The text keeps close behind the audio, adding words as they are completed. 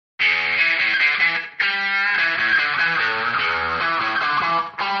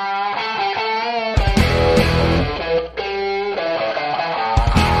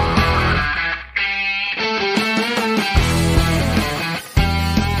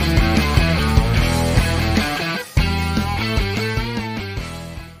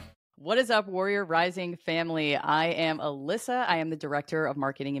is up, Warrior Rising family? I am Alyssa. I am the Director of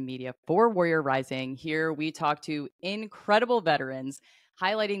Marketing and Media for Warrior Rising. Here we talk to incredible veterans,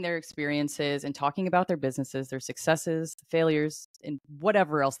 highlighting their experiences and talking about their businesses, their successes, failures, and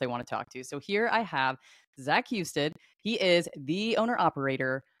whatever else they want to talk to. So here I have Zach Husted. He is the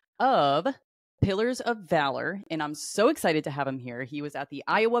owner-operator of Pillars of Valor, and I'm so excited to have him here. He was at the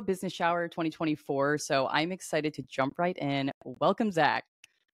Iowa Business Shower 2024, so I'm excited to jump right in. Welcome, Zach.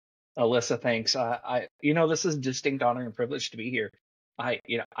 Alyssa, thanks. This is a distinct honor and privilege to be here.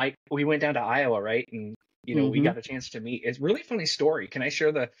 We went down to Iowa, right? And, we got a chance to meet. It's a really funny story. Can I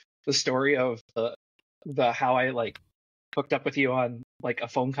share the story of the how I hooked up with you on a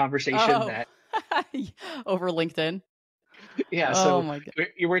phone conversation that over LinkedIn? Yeah. So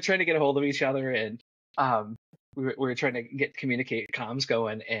we were trying to get a hold of each other, and we were trying to communicate comms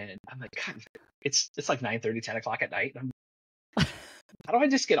going, and I'm like, God, it's like 9:30, 10 o'clock at night. How do I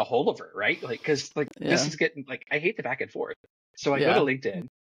just get a hold of her, right? This is getting I hate the back and forth. So I go to LinkedIn,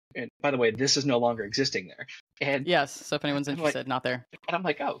 and by the way, this is no longer existing there. And yes, so if anyone's interested, not there. And I'm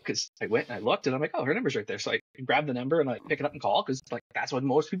like, oh, because I went and I looked, and I'm like, oh, her number's right there. So I grab the number and I pick it up and call, because that's what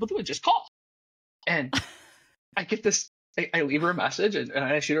most people do, just call. And I get this. I leave her a message, and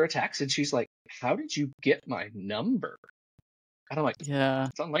I shoot her a text, and she's like, how did you get my number? And I'm like, yeah,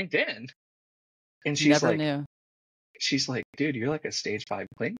 it's on LinkedIn. And she's she's like, dude, you're like a stage 5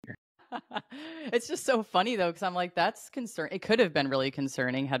 player. It's just so funny though, because I'm like, that's concerning. It could have been really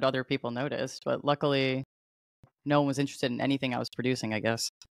concerning had other people noticed, but luckily no one was interested in anything I was producing, I guess.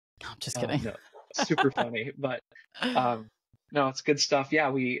 I'm just kidding. No, super funny, but no, it's good stuff.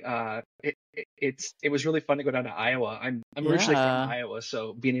 Yeah, it was really fun to go down to Iowa. I'm originally from Iowa,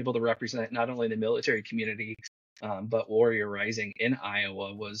 so being able to represent not only the military community, but Warrior Rising in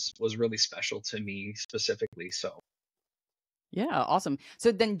Iowa was really special to me specifically. So yeah, awesome.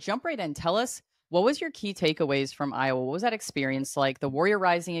 So then jump right in. Tell us, what was your key takeaways from Iowa? What was that experience like, the Warrior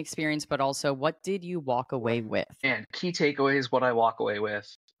Rising experience, but also what did you walk away with? And key takeaways, what I walk away with,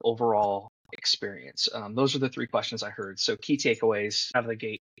 overall experience. Those are the 3 questions I heard. So key takeaways out of the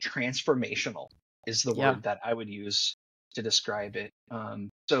gate, transformational is the word that I would use to describe it.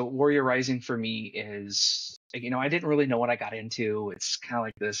 So Warrior Rising for me is, I didn't really know what I got into. It's kind of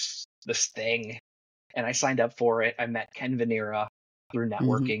like this thing. And I signed up for it. I met Ken Venera through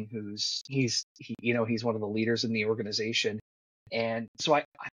networking, he's one of the leaders in the organization. And so I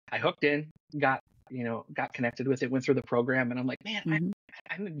hooked in, got connected with it, went through the program, and I'm like, man,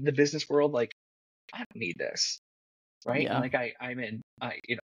 I'm in the business world. I don't need this. Right. Yeah. And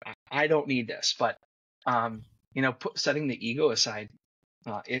I don't need this, but, setting the ego aside,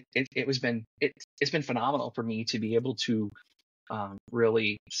 it's been phenomenal for me to be able to,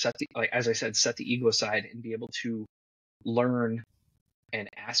 really set the ego aside and be able to learn and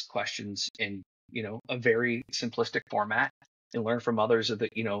ask questions in, a very simplistic format, and learn from others of the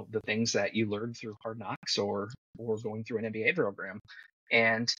things that you learned through hard knocks or going through an MBA program.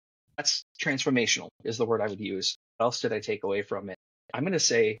 And that's transformational is the word I would use. What else did I take away from it? I'm going to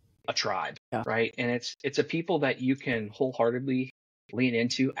say a tribe, right? And it's a people that you can wholeheartedly lean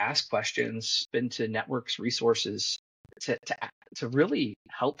into, ask questions, spin to networks, resources to really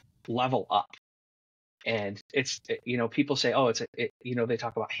help level up. And people say, oh, they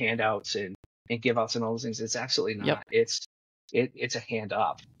talk about handouts and give outs and all those things. It's absolutely not. It's a hand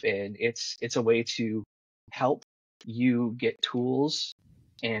up, and it's a way to help you get tools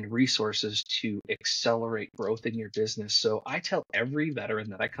and resources to accelerate growth in your business. So I tell every veteran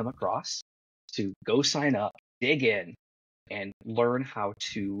that I come across to go sign up, dig in, and learn how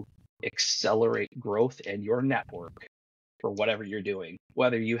to accelerate growth in your network for whatever you're doing.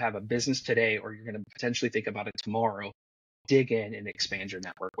 Whether you have a business today or you're going to potentially think about it tomorrow, dig in and expand your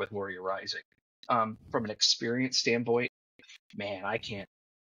network with Warrior Rising. From an experience standpoint, man, I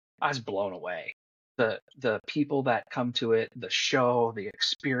was blown away. The people that come to it, the show, the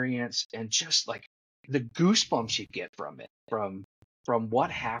experience, and just the goosebumps you get from it, from what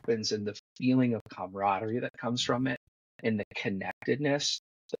happens, and the feeling of camaraderie that comes from it, and the connectedness.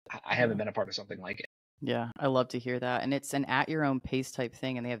 I haven't been a part of something like it. Yeah, I love to hear that. And it's an at your own pace type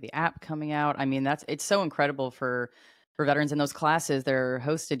thing. And they have the app coming out. I mean, it's so incredible for veterans in those classes. They're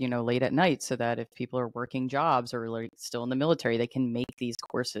hosted, late at night, so that if people are working jobs or still in the military, they can make these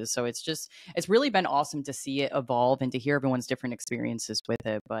courses. So it's really been awesome to see it evolve and to hear everyone's different experiences with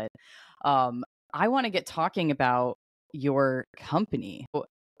it. But I want to get talking about your company.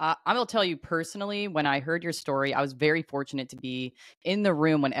 I'm gonna tell you personally, when I heard your story, I was very fortunate to be in the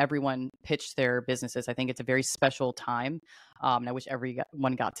room when everyone pitched their businesses. I think it's a very special time, and I wish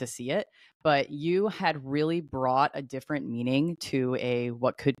everyone got to see it. But you had really brought a different meaning to a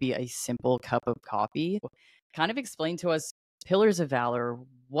what could be a simple cup of coffee. Kind of explain to us Pillars of Valor,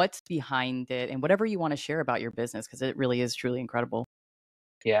 what's behind it, and whatever you want to share about your business, because it really is truly incredible.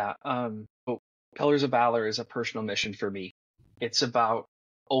 Yeah. Well, Pillars of Valor is a personal mission for me. It's about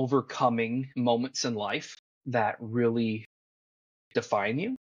overcoming moments in life that really define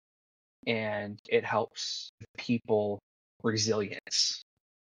you, and it helps people resilience.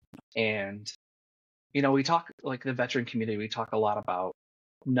 And, we talk like the veteran community, we talk a lot about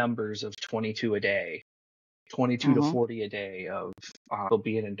numbers of 22 a day, 22 to Uh-huh. 40 a day of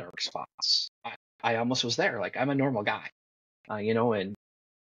being in dark spots. I almost was there. Like, I'm a normal guy, and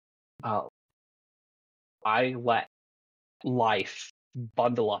uh, I let life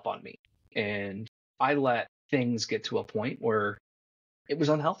bundle up on me. And I let things get to a point where it was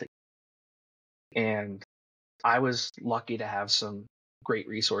unhealthy. And I was lucky to have some great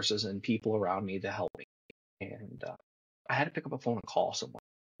resources and people around me to help me. And I had to pick up a phone and call someone.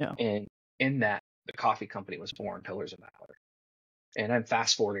 Yeah. And in that, the coffee company was born, Pillars of Valor. And I'm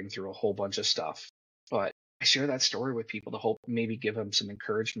fast forwarding through a whole bunch of stuff. But I share that story with people to hope maybe give them some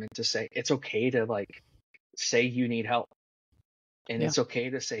encouragement to say it's okay to say you need help. And Yeah. it's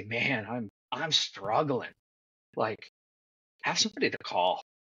okay to say, man, I'm struggling. Like, have somebody to call.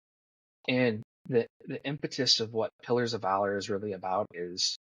 And the impetus of what Pillars of Valor is really about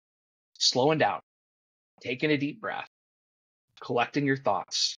is slowing down, taking a deep breath, collecting your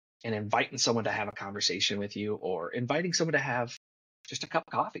thoughts, and inviting someone to have a conversation with you, or inviting someone to have just a cup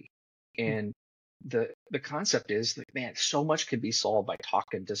of coffee. And the concept is that, man, so much can be solved by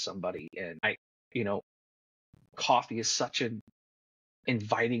talking to somebody. And you know, coffee is such an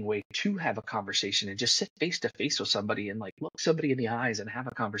inviting way to have a conversation and just sit face to face with somebody and look somebody in the eyes and have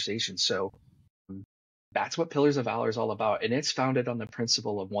a conversation. So that's what Pillars of Valor is all about. And it's founded on the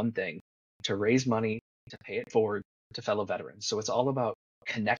principle of one thing: to raise money, to pay it forward to fellow veterans. So it's all about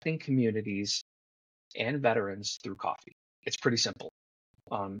connecting communities and veterans through coffee. It's pretty simple.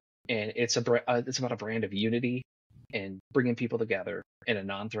 Um, and it's about a brand of unity and bringing people together in a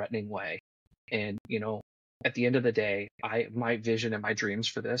non-threatening way. And, at the end of the day, my vision and my dreams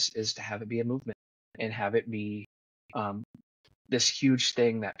for this is to have it be a movement and have it be um, this huge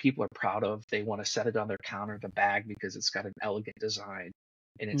thing that people are proud of. They want to set it on their counter, the bag, because it's got an elegant design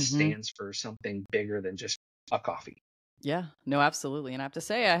and it Mm-hmm. stands for something bigger than just a coffee. Yeah, no, absolutely. And I have to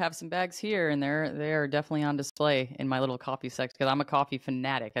say, I have some bags here, and they are definitely on display in my little coffee section because I'm a coffee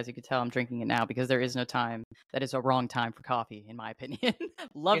fanatic. As you can tell, I'm drinking it now because there is no time that is a wrong time for coffee, in my opinion. You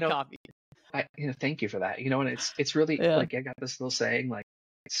Love know, coffee. thank you for that. And it's really Yeah. like I got this little saying like,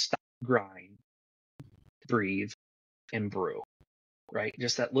 stop, grind, breathe, and brew. Right?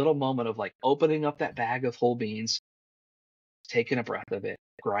 Just that little moment of opening up that bag of whole beans, taking a breath of it,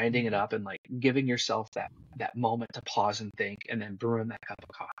 grinding it Mhm. up, and giving yourself that moment to pause and think, and then brewing that cup of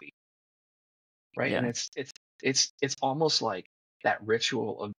coffee. Right? And Yeah. it's almost like that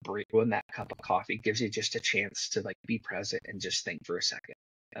ritual of brewing that cup of coffee gives you just a chance to be present and just think for a second.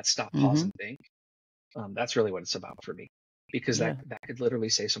 That stop, pause, Mm-hmm. and think. That's really what it's about for me, because that Yeah. that could literally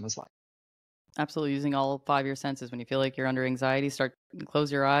save someone's life. Absolutely. Using all five of your senses. When you feel like you're under anxiety,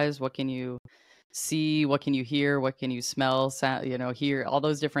 close your eyes. What can you see? What can you hear? What can you smell? Sound, hear all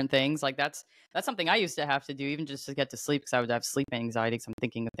those different things. Like that's something I used to have to do even just to get to sleep because I would have sleep anxiety because I'm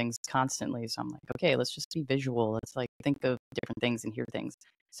thinking of things constantly. So I'm like, okay, let's just be visual. Let's think of different things and hear things.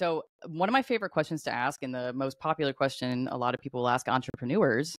 So one of my favorite questions to ask, and the most popular question a lot of people will ask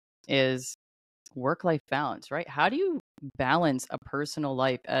entrepreneurs, is work-life balance, right? How do you balance a personal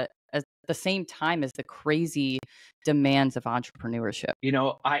life at the same time as the crazy demands of entrepreneurship?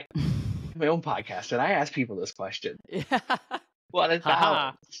 I have my own podcast, and I ask people this question: Yeah. what is Haha.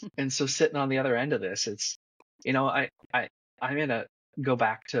 balance? And so sitting on the other end of this, it's I'm gonna go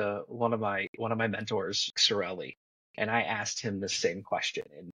back to one of my mentors, Sorelli, and I asked him the same question,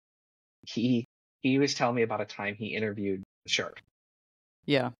 and he was telling me about a time he interviewed Shark,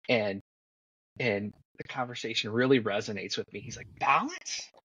 Yeah. and the conversation really resonates with me. He's like, balance,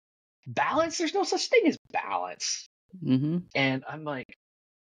 balance. There's no such thing as balance, Mm-hmm. and I'm like,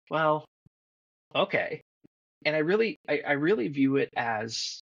 well, okay. And I really view it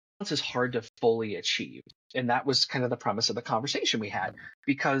as balance is hard to fully achieve. And that was kind of the premise of the conversation we had,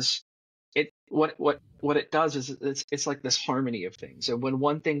 because what it does is it's like this harmony of things. And when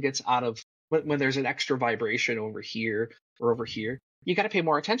one thing gets out of when there's an extra vibration over here or over here, you got to pay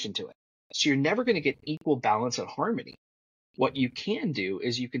more attention to it. So you're never going to get equal balance and harmony. What you can do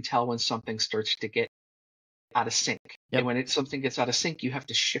is you can tell when something starts to get out of sync. Yep. And when something gets out of sync, you have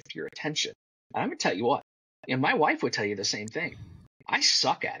to shift your attention. And I'm going to tell you what, and my wife would tell you the same thing. I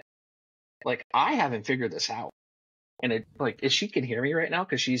suck at it. Like, I haven't figured this out. And if she can hear me right now,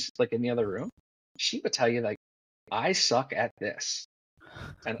 because she's like in the other room, she would tell you, like, I suck at this.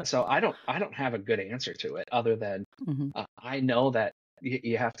 And so I don't have a good answer to it other than I know that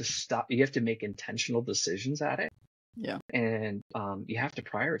you have to stop. You have to make intentional decisions at it. Yeah. And you have to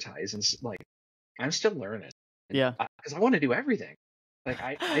prioritize. And like, I'm still learning. Yeah. Because I want to do everything. Like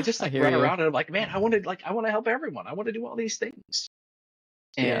I just like hear run you. around and I'm like, man, I want to help everyone. I want to do all these things.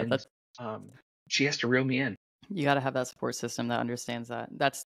 Yeah, And she has to reel me in. You got to have that support system that understands that.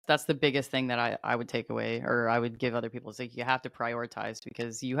 That's the biggest thing that I would take away, or I would give other people. It's like, you have to prioritize,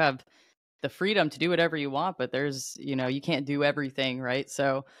 because you have the freedom to do whatever you want, but there's, you can't do everything, right?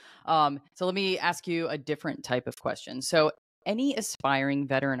 So let me ask you a different type of question. So any aspiring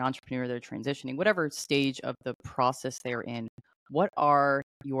veteran entrepreneur that are transitioning, whatever stage of the process they're in, what are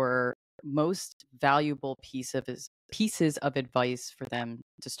your most valuable pieces of advice for them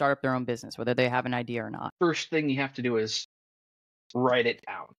to start up their own business, whether they have an idea or not? First thing you have to do is write it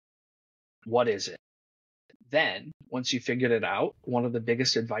down. What is it? Then, once you figured it out, one of the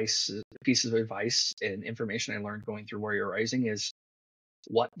biggest pieces of advice and information I learned going through Warrior Rising is,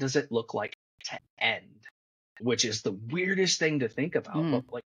 what does it look like to end? Which is the weirdest thing to think about. But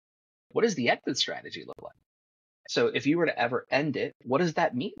like, what does the exit strategy look like? So if you were to ever end it, what does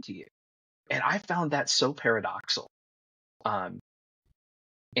that mean to you? And I found that so paradoxical.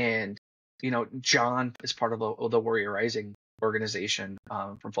 And John is part of the Warrior Rising organization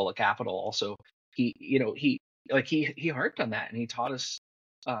from Full of Capital. Also, he harped on that, and he taught us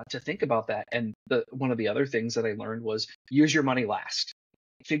to think about that. And one of the other things that I learned was, use your money last.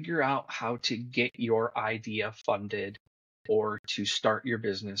 Figure out how to get your idea funded or to start your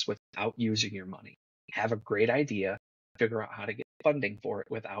business without using your money. Have a great idea, figure out how to get funding for it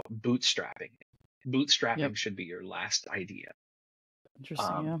without bootstrapping. Bootstrapping should be your last idea.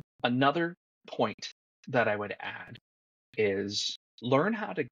 Interesting. Yeah. Another point that I would add is, learn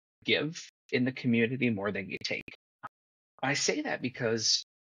how to give in the community more than you take. I say that because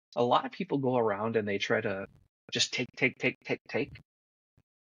a lot of people go around and they try to just take.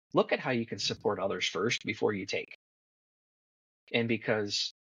 Look at how you can support others first before you take. And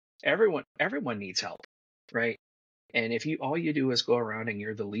because everyone needs help, right? And if all you do is go around and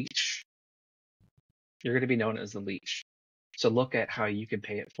you're the leech, you're going to be known as the leech. So look at how you can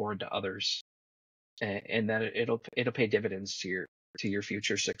pay it forward to others, and then it'll pay dividends to your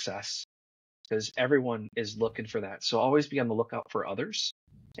future success, because everyone is looking for that. So always be on the lookout for others,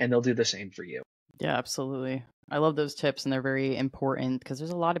 and they'll do the same for you. Yeah, absolutely. I love those tips, and they're very important, because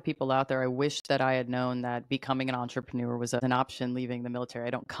there's a lot of people out there. I wish that I had known that becoming an entrepreneur was an option leaving the military. I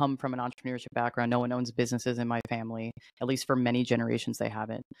don't come from an entrepreneurship background. No one owns businesses in my family, at least for many generations they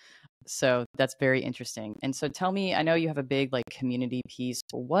haven't. So that's very interesting. And so tell me, I know you have a big community piece.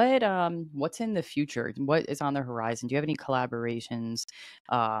 What's in the future? What is on the horizon? Do you have any collaborations,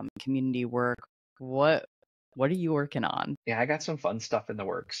 community work? What are you working on? Yeah, I got some fun stuff in the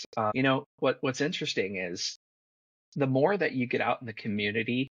works. What's interesting is, the more that you get out in the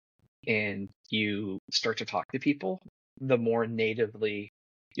community and you start to talk to people, the more natively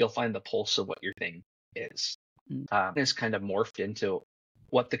you'll find the pulse of what your thing is. It's kind of morphed into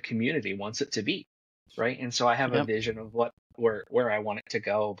what the community wants it to be, right? And so I have a vision of where I want it to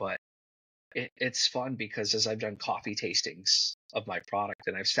go, but it's fun because as I've done coffee tastings of my product,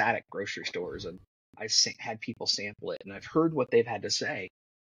 and I've sat at grocery stores and I've had people sample it, and I've heard what they've had to say,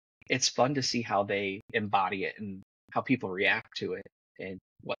 it's fun to see how they embody it and how people react to it and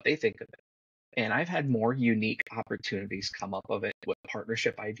what they think of it. And I've had more unique opportunities come up of it with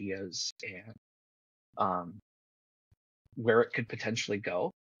partnership ideas and where it could potentially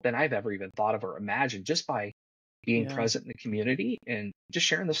go than I've ever even thought of or imagined, just by being present in the community and just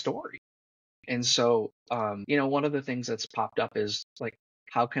sharing the story. And so, one of the things that's popped up is, like,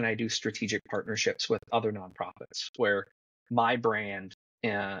 how can I do strategic partnerships with other nonprofits where my brand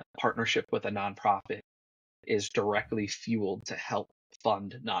partnership with a nonprofit is directly fueled to help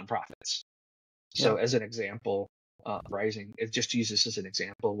fund nonprofits. So as an example, Rising, it just uses as an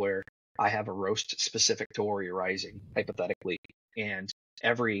example where I have a roast specific to Warrior Rising, hypothetically, and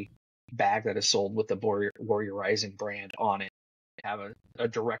every bag that is sold with the Warrior Rising brand on it have a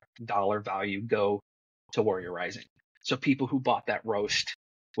direct dollar value go to Warrior Rising. So people who bought that roast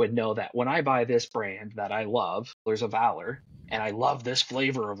would know that when I buy this brand that I love, Pillars of Valor, and I love this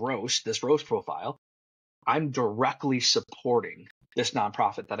flavor of roast, this roast profile, I'm directly supporting this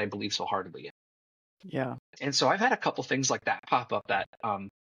nonprofit that I believe so heartily in. Yeah. And so I've had a couple things like that pop up that I'm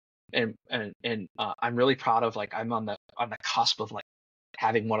really proud of. Like I'm on the cusp of like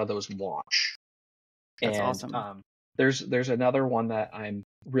having one of those launch. That's And awesome. there's another one that I'm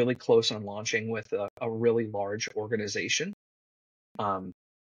really close on launching with a really large organization um,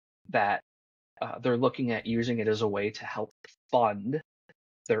 that they're looking at using it as a way to help fund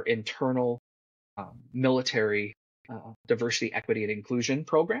their internal military diversity, equity, and inclusion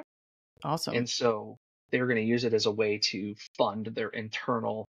program. Awesome. And so they're going to use it as a way to fund their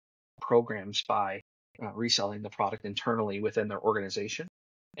internal programs by reselling the product internally within their organization.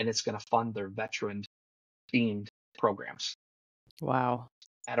 And it's going to fund their veteran themed programs Wow.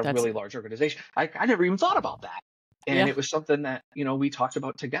 at a That's really large organization. I never even thought about that. And yeah. it was something that, we talked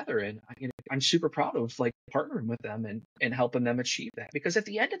about together. And I'm super proud of like partnering with them and helping them achieve that. Because at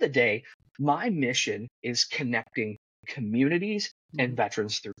the end of the day, my mission is connecting communities and Mhm.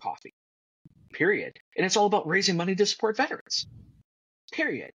 veterans through coffee, period. And it's all about raising money to support veterans,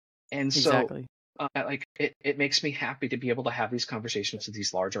 period. And so Exactly. like it makes me happy to be able to have these conversations with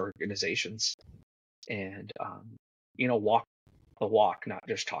these large organizations and, walk the walk, not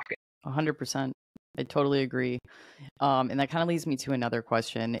just talk it. 100%. I totally agree. And that kind of leads me to another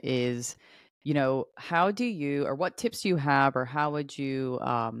question is, how do you, or what tips do you have, or how would you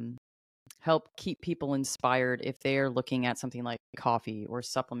help keep people inspired if they are looking at something like coffee or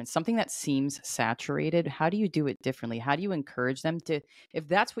supplements, something that seems saturated? How do you do it differently? How do you encourage them to, if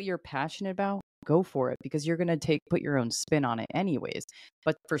that's what you're passionate about, go for it, because you're going to put your own spin on it anyways.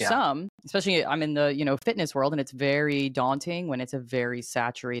 But for Yeah. some, especially I'm in the, fitness world, and it's very daunting when it's a very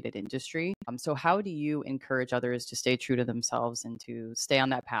saturated industry. So how do you encourage others to stay true to themselves and to stay on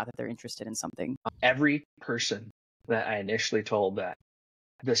that path if they're interested in something? Every person that I initially told that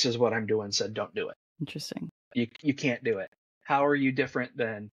this is what I'm doing said, don't do it. Interesting. You can't do it. How are you different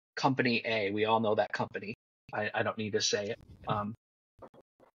than company A? We all know that company. I don't need to say it.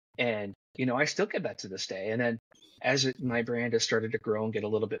 And I still get that to this day. And then as my brand has started to grow and get a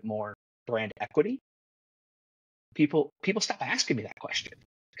little bit more brand equity, people stop asking me that question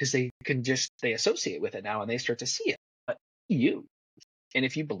because they associate with it now and they start to see it. But and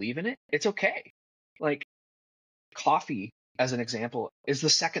if you believe in it, it's okay. Like coffee, as an example, is the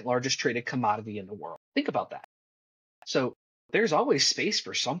second largest traded commodity in the world. Think about that. So there's always space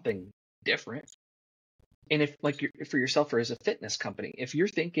for something different. And if like for yourself or as a fitness company, if you're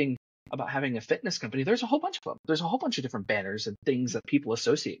thinking about having a fitness company, there's a whole bunch of them. There's a whole bunch of different banners and things that people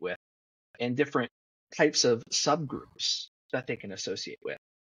associate with and different types of subgroups that they can associate with.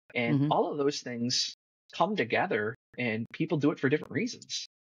 And Hmm. all of those things come together and people do it for different reasons.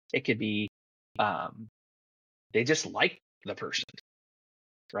 It could be they just like the person,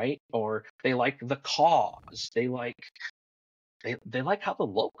 right? Or they like the cause. They like how the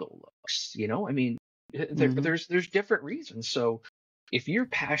logo looks. I mean, Hmm. there's different reasons. So if you're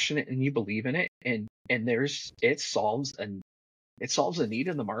passionate and you believe in it, and it solves a need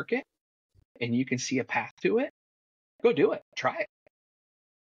in the market, and you can see a path to it, go do it. Try it.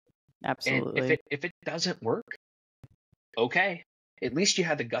 And Absolutely. if it doesn't work, okay, at least you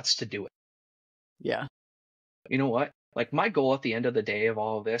had the guts to do it. Yeah. You know what? Like my goal at the end of the day of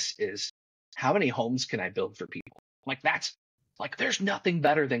all of this is how many homes can I build for people? Like that's like there's nothing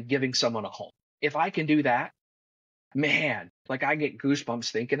better than giving someone a home. If I can do that, man, like I get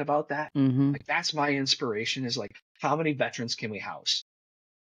goosebumps thinking about that. Hmm. Like that's my inspiration is like how many veterans can we house?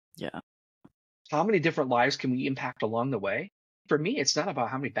 Yeah. How many different lives can we impact along the way? For me, it's not about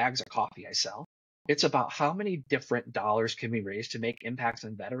how many bags of coffee I sell. It's about how many different dollars can we raise to make impacts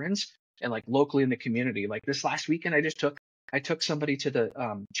on veterans and like locally in the community. Like this last weekend, I took somebody to the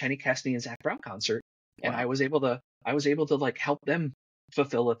Chenny Cassidy and Zach Brown concert, and Wow. I was able to like help them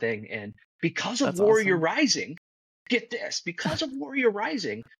fulfill a thing. And because of That's Warrior awesome. Rising, get this, because of Warrior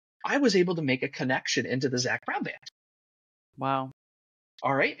Rising, I was able to make a connection into the Zach Brown band. Wow.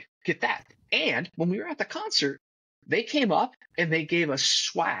 All right, get that. And when we were at the concert, they came up and they gave us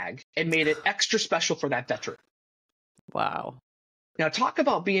swag and made it extra special for that veteran. Wow. Now talk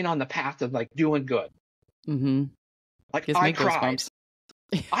about being on the path of like doing good. Hmm. Like Gives I me cried. goosebumps.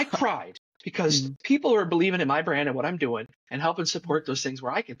 I cried because Mhm. people are believing in my brand and what I'm doing and helping support those things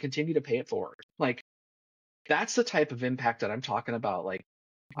where I can continue to pay it forward. Like that's the type of impact that I'm talking about. Like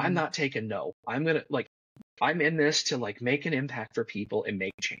I'm Mhm. not taking no. I'm in this to like make an impact for people and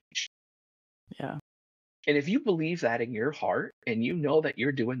make change. Yeah. And if you believe that in your heart and you know that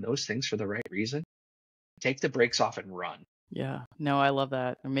you're doing those things for the right reason, take the brakes off and run. Yeah. No, I love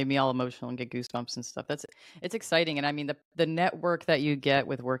that. It made me all emotional and get goosebumps and stuff. It's exciting. And I mean the network that you get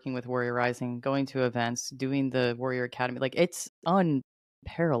with working with Warrior Rising, going to events, doing the Warrior Academy, like it's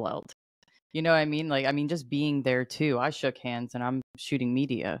unparalleled. You know what I mean? Like, I mean, just being there too. I shook hands and I'm shooting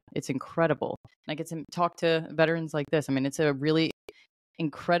media. It's incredible. And I get to talk to veterans like this. I mean, it's a really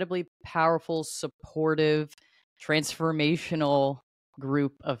incredibly powerful, supportive, transformational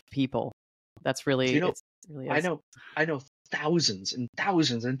group of people. That's really, You know, it really I is. know, I know thousands and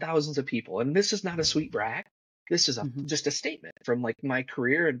thousands and thousands of people, and this is not a sweet brag. This is Mhm. just a statement from like my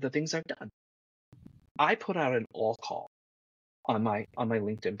career and the things I've done. I put out an all call on my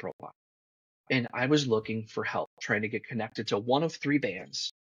LinkedIn profile, and I was looking for help trying to get connected to one of three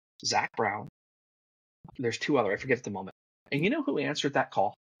bands. Zach Brown, there's two other, I forget at the moment. And you know who answered that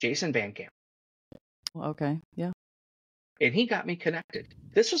call? Jason Van Camp. Well, okay. Yeah. And he got me connected.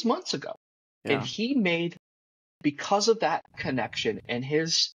 This was months ago. And Yeah. he made, because of that connection and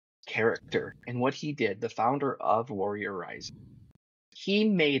his character and what he did, the founder of Warrior Rising, he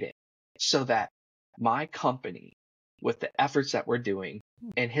made it so that my company, with the efforts that we're doing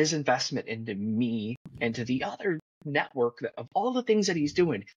and his investment into me and to the other network of all the things that he's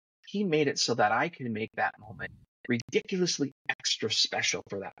doing, he made it so that I can make that moment ridiculously extra special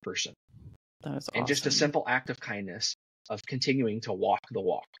for that person. That is And just a awesome. simple act of kindness of continuing to walk the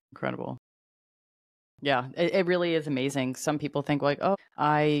walk. Incredible. Yeah, it really is amazing. Some people think like, oh,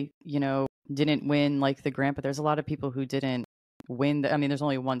 I, didn't win like the grant, but there's a lot of people who didn't win. I mean, there's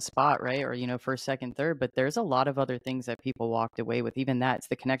only one spot, right? Or, first, second, third, but there's a lot of other things that people walked away with. Even that, it's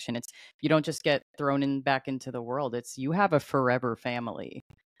the connection. It's, you don't just get thrown in back into the world. It's, you have a forever family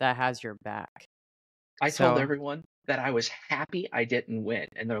that has your back. I told So, everyone that I was happy I didn't win.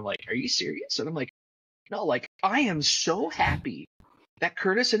 And they're like, are you serious? And I'm like, no, like, I am so happy that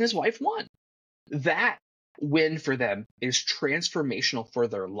Curtis and his wife won. That win for them is transformational for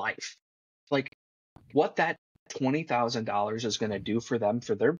their life. Like, what that $20,000 is going to do for them,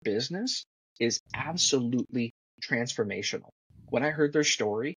 for their business, is absolutely transformational. When I heard their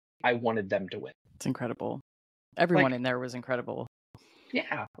story, I wanted them to win. it's incredible. Everyone Like, in there was incredible.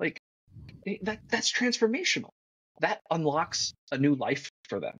 yeah, like that's transformational. That unlocks a new life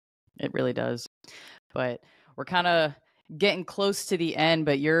for them. It really does. But we're kind of getting close to the end,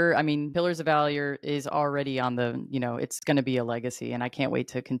 but Pillars of Valor is already on the, it's going to be a legacy. And I can't wait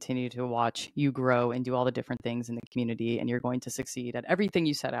to continue to watch you grow and do all the different things in the community. And you're going to succeed at everything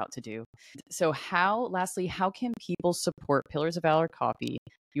you set out to do. So lastly, how can people support Pillars of Valor Coffee,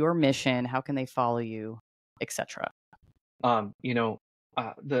 your mission? How can they follow you, etc.?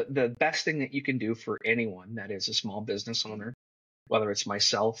 The best thing that you can do for anyone that is a small business owner, whether it's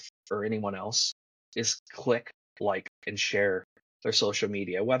myself or anyone else, is click, like, and share their social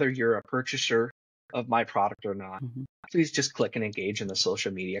media. Whether you're a purchaser of my product or not, please just click and engage in the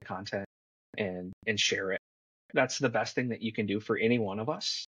social media content and share it. That's the best thing that you can do for any one of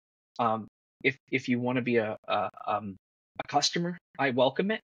us. If you want to be a customer, I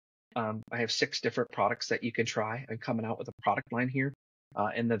welcome it. I have 6 different products that you can try. I'm coming out with a product line here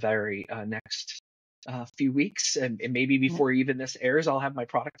in the very next few weeks, and maybe before even this airs, I'll have my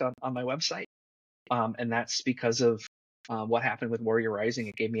product on my website. And that's because of what happened with Warrior Rising.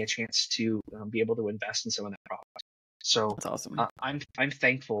 It gave me a chance to be able to invest in some of that product. So That's awesome. I'm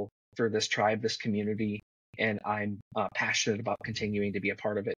thankful for this tribe, this community, and I'm passionate about continuing to be a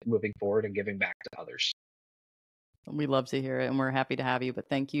part of it, moving forward and giving back to others. We love to hear it, and we're happy to have you. But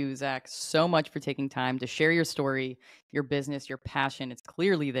thank you, Zach, so much for taking time to share your story, your business, your passion. It's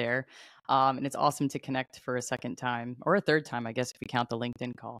clearly there. And it's awesome to connect for a second time, or a third time, I guess, if we count the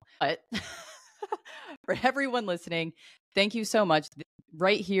LinkedIn call. But for everyone listening, thank you so much.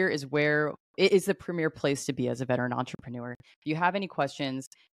 Right here is where it is the premier place to be as a veteran entrepreneur. If you have any questions,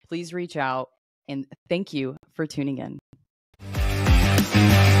 please reach out. And thank you for tuning in.